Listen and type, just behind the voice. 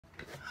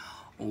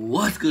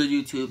What's good,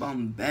 YouTube?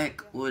 I'm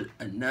back with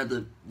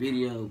another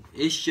video.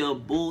 It's your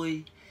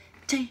boy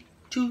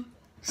T2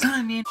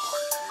 Simon.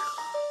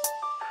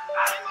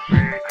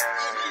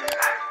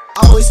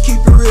 Always keep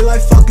it real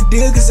like fuck a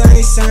deal, cause I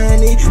ain't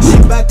signing.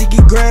 Shit about to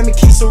get grimy,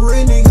 keep some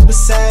real niggas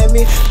beside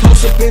me.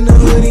 Post up in the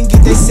hood and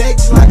get that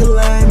sex like a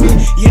lineman.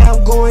 Yeah,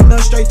 I'm going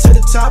up straight to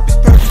the top, it's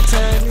perfect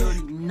timing. You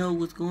already know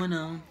what's going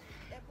on.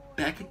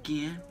 Back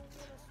again.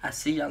 I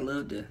see y'all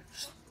love this.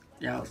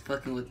 Y'all was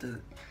fucking with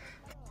the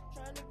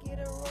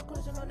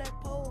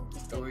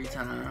story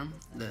time.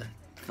 The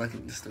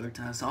story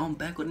time. So I'm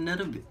back with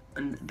another story time.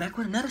 I'm back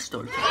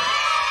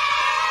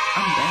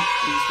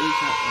with the story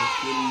time of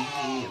getting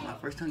head. My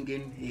first time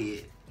getting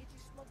head.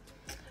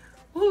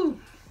 Woo!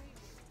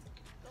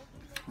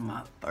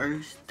 My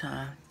first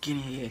time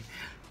getting head.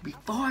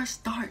 Before I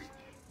start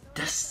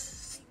the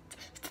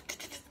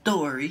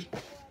story,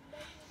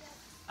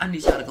 I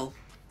need y'all to go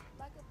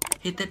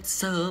hit that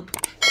sub,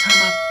 turn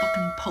my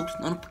fucking post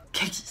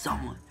notifications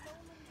on.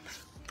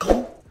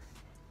 Go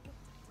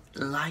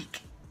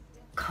like,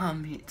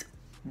 comment,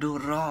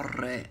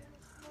 dorare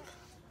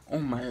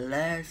on my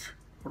last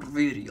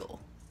video.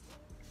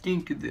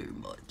 Thank you very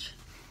much.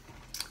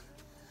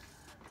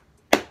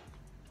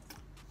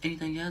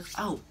 Anything else?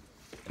 Oh,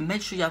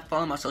 make sure y'all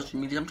follow my social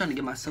media. I'm trying to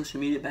get my social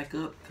media back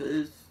up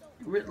because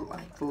we're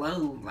like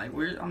low. Like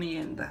we're only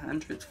in the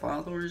hundreds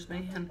followers,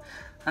 man.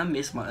 I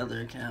miss my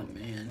other account,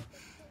 man.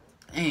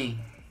 Dang.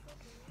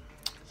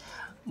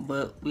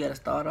 But we gotta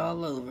start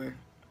all over.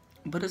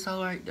 But it's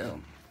alright though.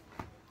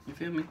 You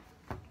feel me?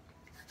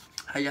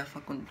 How y'all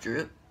fuck on the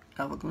drip?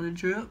 Y'all fuck on the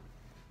drip?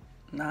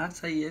 Nah, I'd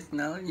say yes,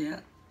 no, yeah.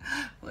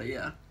 Well,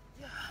 yeah.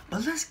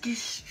 But let's get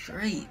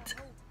straight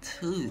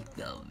to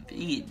the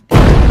video.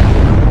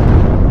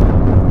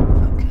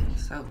 Okay,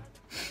 so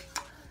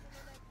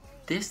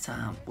this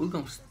time we're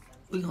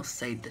gonna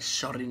say the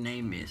shorty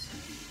name is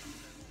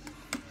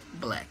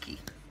Blackie.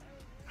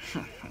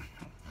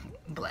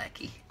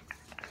 Blackie.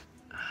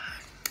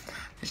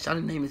 The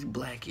shorty name is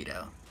Blackie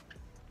though.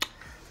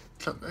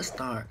 So let's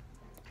start.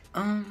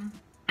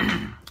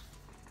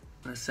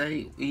 Let's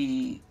say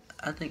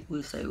I think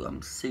we'll say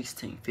I'm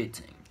 16,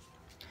 15.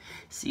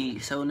 See,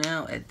 so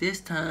now at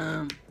this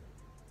time,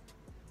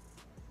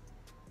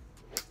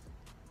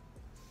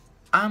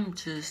 I'm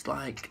just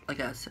like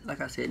I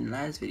said in the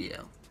last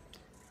video,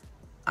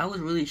 I was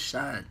really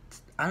shy.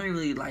 I didn't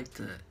really like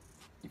to,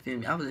 you feel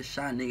me? I was a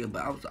shy nigga,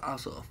 but I was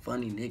also a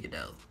funny nigga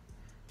though.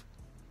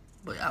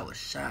 But I was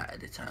shy at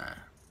the time.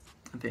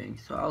 You feel me?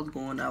 So I was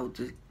going out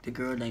with the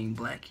girl named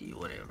Blackie or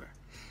whatever.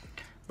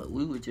 But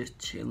we were just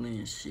chilling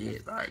and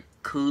shit, like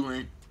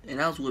cooling. And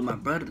I was with my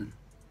brother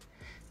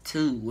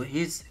too, with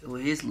his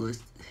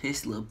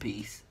little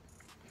piece.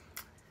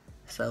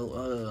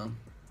 So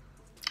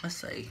let's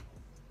say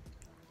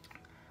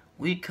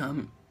we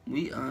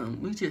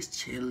just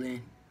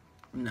chilling,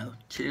 you know,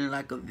 chilling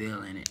like a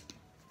villain in it,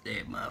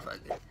 that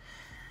motherfucker.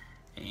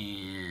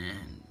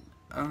 And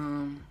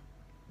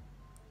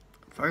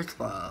first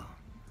of all,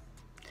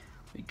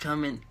 we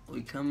come in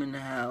the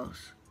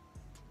house.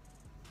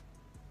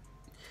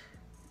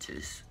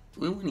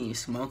 We weren't even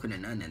smoking or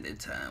nothing at that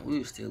time. We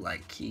were still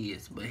like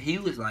kids, but he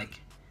was like,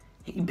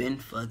 he been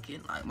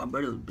fucking. Like my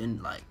brother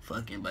been like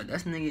fucking, but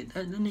that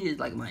nigga is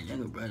like my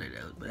younger brother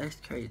though. But that's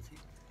crazy.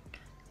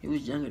 He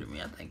was younger than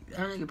me. I think that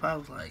nigga probably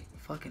was like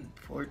fucking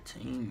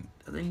 14.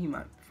 I think he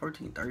might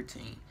 14,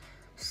 13.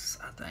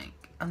 I think,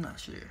 I'm not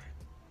sure.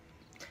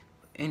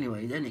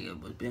 Anyway, that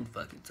nigga was been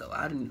fucking, so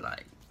I didn't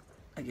like.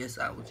 I guess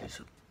I was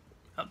just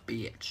a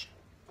bitch,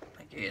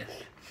 I guess.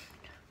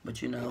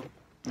 But you know,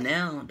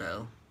 now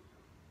though,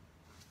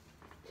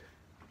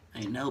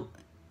 ain't no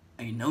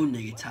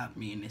nigga top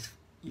me in this.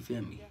 You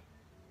feel me?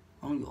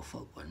 I don't give a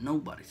fuck what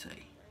nobody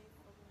say.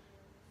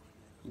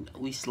 You know,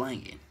 we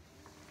slanging,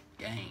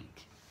 gang.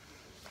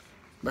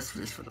 That's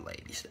just for the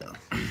ladies though.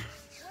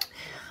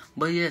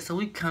 But yeah, so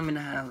we come in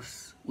the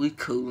house, we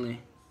cooling.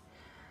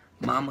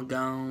 Mama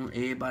gone,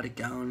 everybody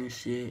gone and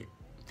shit.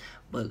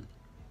 But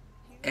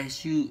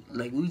as you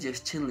like, we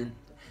just chilling,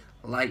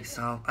 lights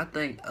off. I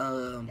think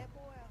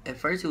at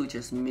first it was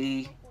just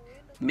me,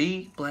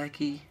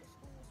 Blackie,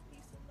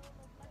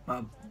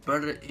 my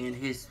brother and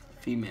his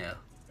female.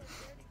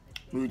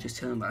 We were just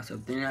chilling by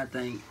ourselves. Then I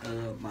think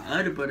my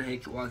other brother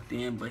had walked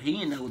in, but he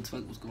didn't know what the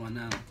fuck was going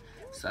on.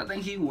 So I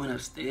think he went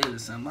upstairs or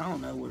something. I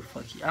don't know what the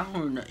fuck I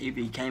don't know if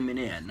he came in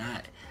there or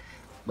not.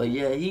 But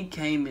yeah, he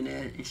came in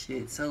there and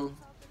shit. So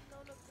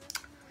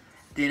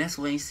then that's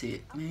when he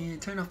said, man,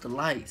 turn off the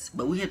lights.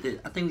 But I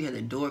think we had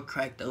the door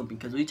cracked open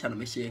because we trying to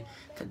make sure,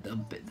 cause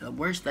the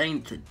worst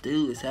thing to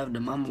do is having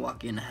the mama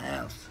walk in the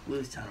house. We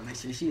was trying to make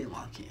sure she didn't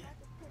walk in.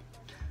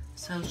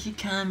 So she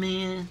come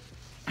in,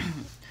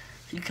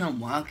 she come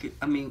walking,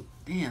 I mean,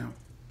 damn,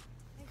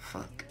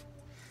 fuck.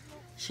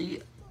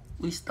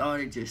 We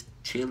started just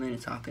chilling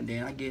and talking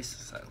then, I guess,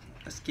 so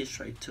let's get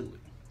straight to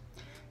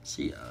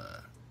it.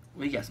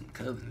 We got some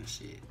covers and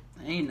shit.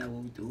 I ain't know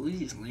what we do, we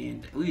just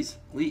laying there, we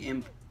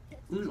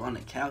was on the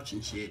couch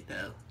and shit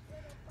though.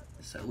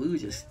 So we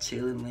was just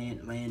chilling,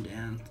 laying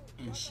down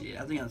and shit.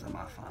 I think I was on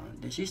my phone.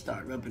 Then she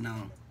started rubbing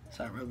on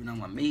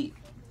my meat.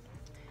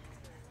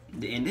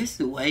 And this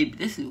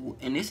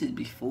is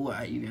before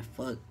I even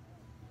fucked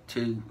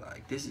too.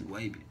 Like that's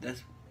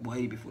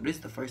way before. This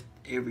is the first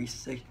any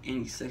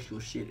sexual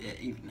shit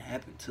that even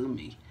happened to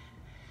me.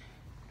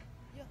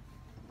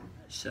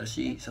 So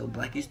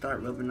Blackie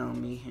started rubbing on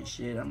me and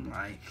shit. I'm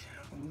like,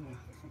 oh,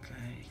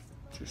 okay,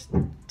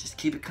 just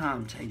keep it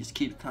calm, Tay. Just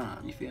keep it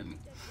calm. You feel me?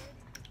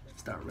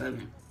 Start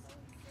rubbing.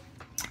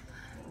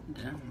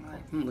 Then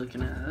I'm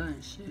looking at her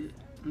and shit.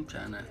 I'm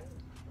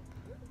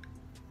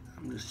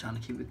just trying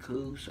to keep it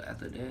cool. So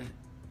after that,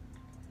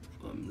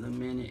 for a little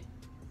minute,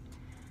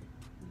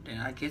 then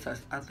I guess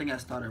I think I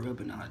started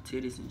rubbing on her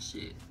titties and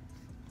shit.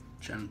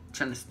 Trying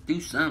to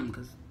do something,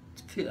 cause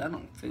I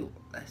don't feel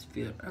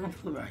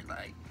right.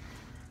 Like,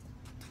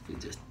 feel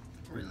just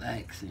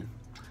relaxing.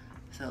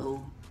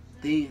 So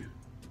then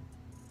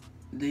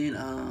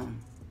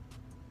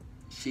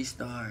she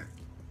started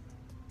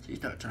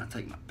trying to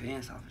take my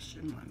pants off and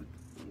shit. I'm like,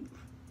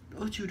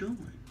 what you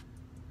doing?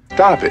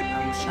 Stop it.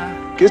 I was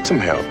shy. Get some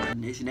help.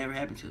 This never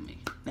happened to me.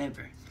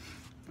 Never.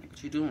 Like,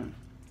 what you doing?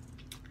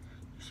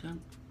 She said,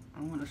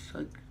 I want to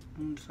suck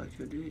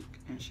your dick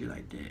and shit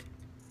like that.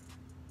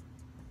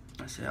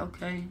 I said,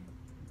 okay.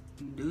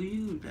 Do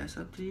you? That's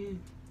up to you.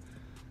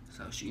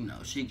 So she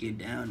get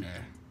down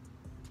there.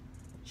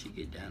 She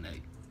get down there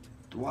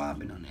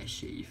throbbing on that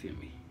shit, you feel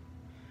me?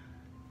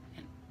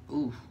 And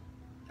ooh,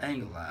 I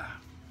ain't gonna lie.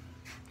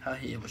 Her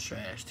head was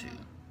trash too.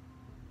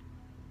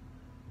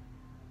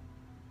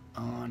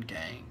 On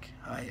gang.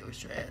 Her head was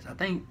trash. I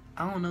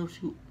don't know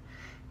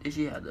if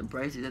she had the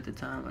braces at the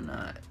time or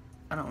not.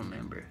 I don't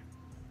remember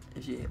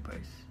if she had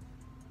braces.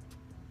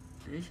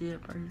 Did she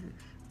have braces?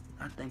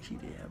 I think she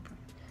did have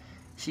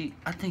braces.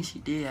 I think she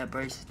did have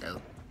braces though.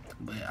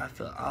 But I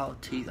felt all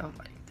teeth. I was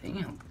like,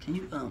 damn, can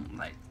you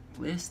like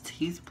less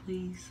teeth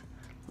please?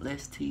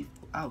 Less teeth.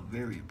 I would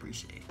very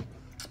appreciate it.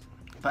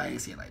 If I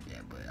didn't say it like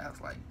that, but I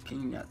was like,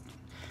 can you not?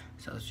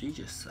 So she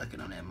just sucking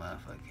on that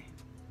motherfucker.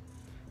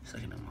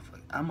 Sucking on my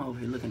motherfucker. I'm over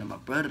here looking at my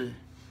brother.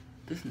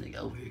 This nigga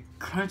over here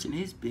crunching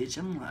his bitch.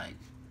 I'm like,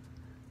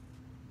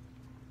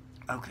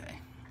 okay,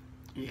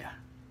 yeah.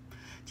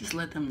 Just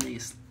let them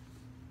niggas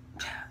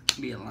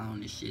be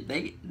alone and shit.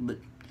 But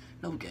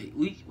okay,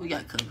 we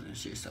got covered and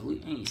shit, so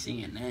we ain't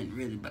seeing nothing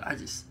really. But I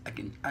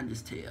can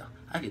tell.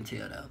 I can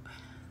tell though.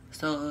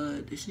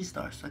 So did she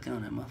start sucking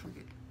on that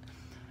motherfucker?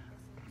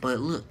 But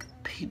look,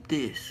 peep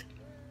this.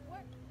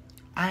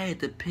 I had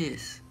to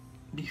piss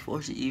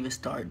before she even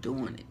started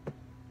doing it.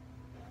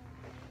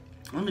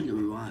 I'm gonna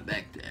rewind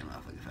back to that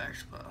motherfucker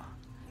first of all.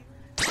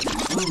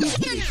 When we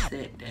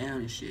sat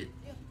down and shit,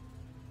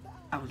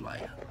 I was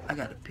like, I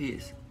gotta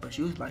piss. But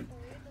she was like,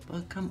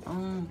 but come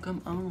on.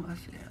 I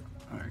said,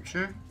 aren't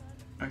sure?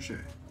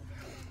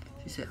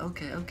 She said,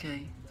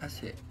 okay.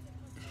 She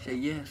said,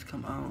 yes,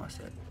 come on. I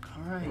said,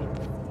 alright.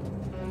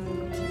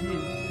 Up to you.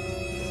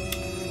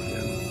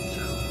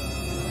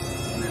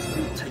 And that's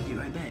gonna take you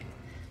right back.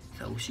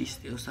 So she's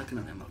still sucking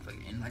on that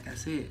motherfucker. And like I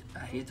said,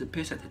 I had to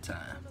piss at the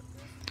time.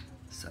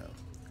 So,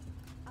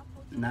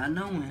 not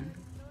knowing,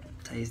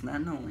 Tay's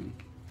not knowing,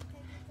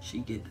 she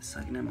get to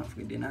sucking that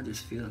motherfucker. Then I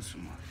just feel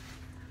some more.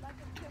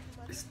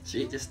 This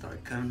shit just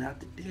started coming out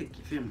the dick,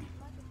 you feel me?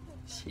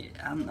 Shit,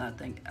 I don't know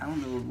if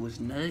it was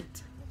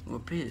nut or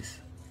piss.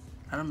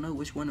 I don't know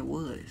which one it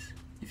was,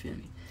 you feel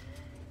me?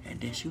 And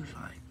then she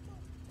like,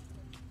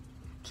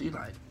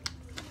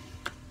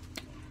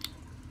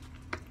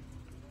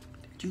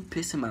 did you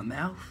piss in my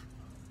mouth?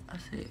 I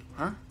said,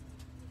 huh?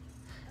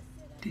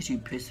 Did you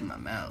piss in my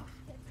mouth?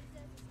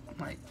 I'm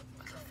like,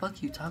 what the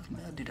fuck you talking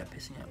about? Did I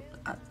piss in your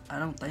mouth? I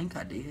don't think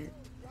I did.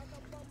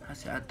 I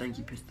said, I think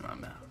you pissed in my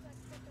mouth.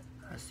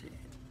 I said,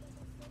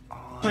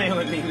 oh, Playing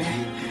with me,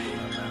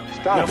 man.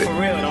 Stop it. For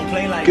real, don't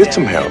play like Get that.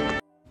 some help.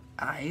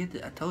 I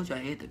told you I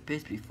had to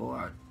piss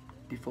before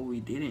we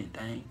did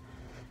anything.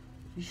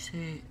 She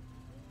said,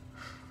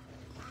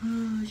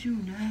 oh, you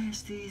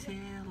nasty as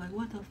hell. Like,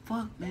 what the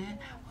fuck, man?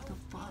 What the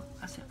fuck?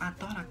 I said, I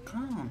thought I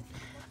come.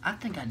 I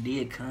think I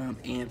did come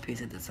and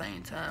piss at the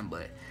same time,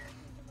 but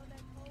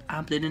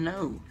I didn't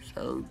know.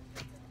 So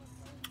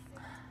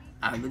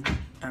I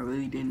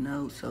really didn't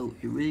know. So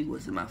it really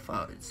wasn't my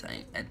fault at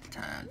the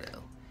time,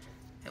 though.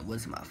 It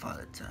wasn't my fault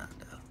at the time,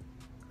 though.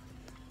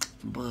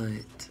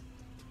 But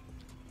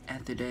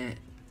after that,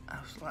 I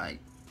was like,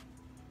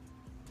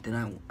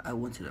 then I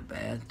went to the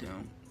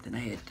bathroom. Then I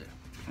had to,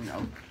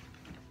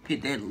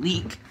 hit that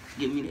leak.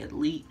 Give me that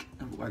leak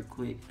right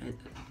quick. I had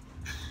to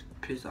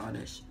piss all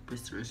that shit,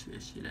 piss the rest of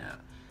that shit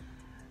out.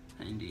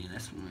 And then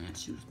that's when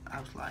I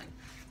was like,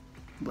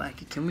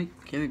 Blackie, can we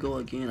go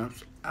again?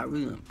 I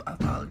really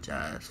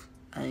apologize.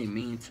 I didn't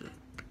mean to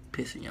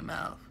piss in your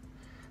mouth.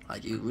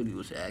 Like, it really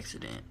was an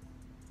accident.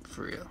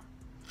 For real.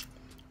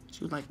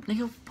 She was like,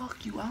 nigga,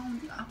 fuck you. I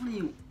don't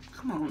even,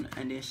 come on.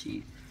 And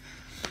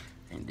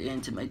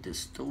then to make the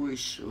story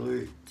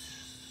short,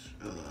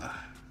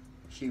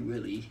 she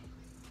went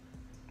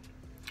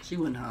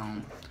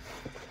home.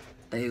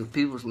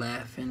 People was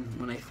laughing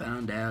when they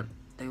found out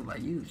they were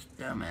like, you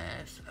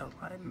dumbass. I was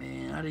like,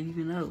 man, I didn't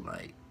even know.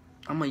 Like,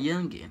 I'm a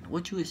youngin'.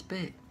 What you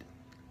expect?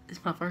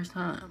 It's my first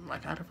time.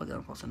 Like, how the fuck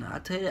I'm supposed to know? I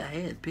tell you, I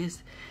had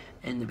pissed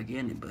in the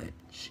beginning, but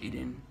she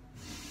didn't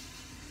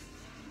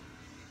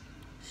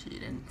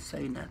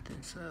say nothing,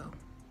 so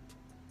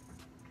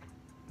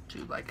she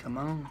was like, come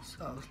on.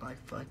 So I was like,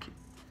 fuck it.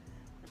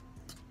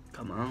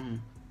 Come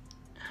on.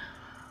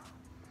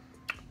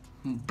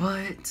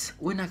 But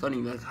we're not gonna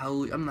even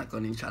I'm not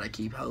gonna even try to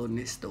keep holding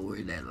this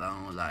story that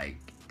long, like,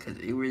 cause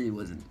it really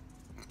wasn't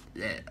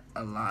that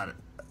a lot of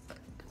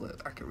what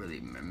I could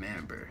really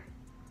remember.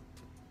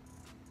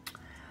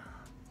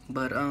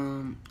 But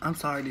I'm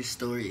sorry this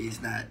story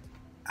is not,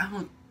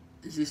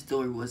 this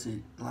story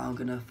wasn't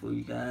long enough for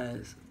you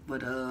guys.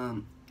 But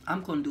I'm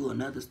gonna do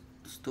another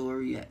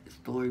story,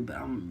 but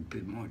I'm gonna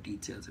put more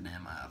details in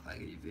that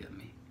motherfucker, you feel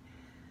me?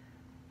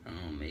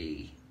 I'm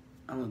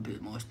gonna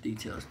put more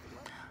details.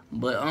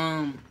 But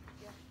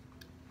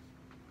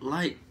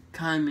like,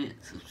 comment,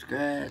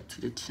 subscribe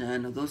to the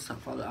channel, go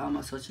follow all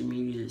my social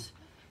medias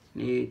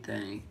and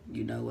everything.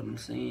 You know what I'm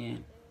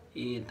saying?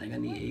 Everything, I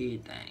need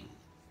everything.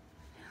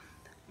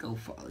 Go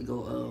follow,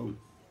 go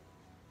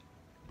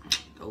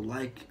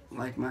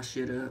like my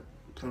shit up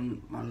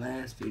from my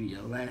last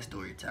video, last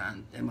story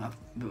time. That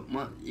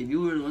if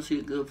you really want to see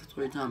a good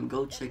story time,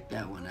 go check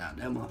that one out.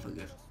 That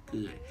motherfucker's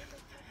good.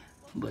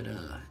 But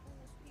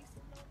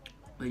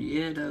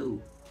yeah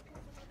though,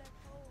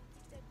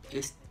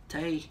 it's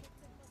Tay,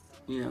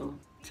 you know,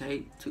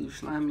 Tay Too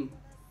Slimy,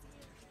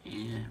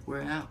 and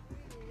we're out.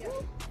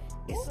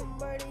 It's a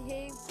murder, he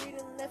ain't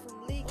breathing, left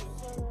him leaking.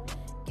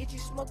 Get you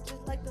smoked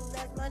just like the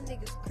last, my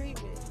niggas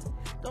creeping.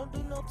 Don't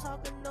do no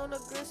talking, no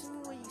aggressive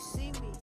when you see me.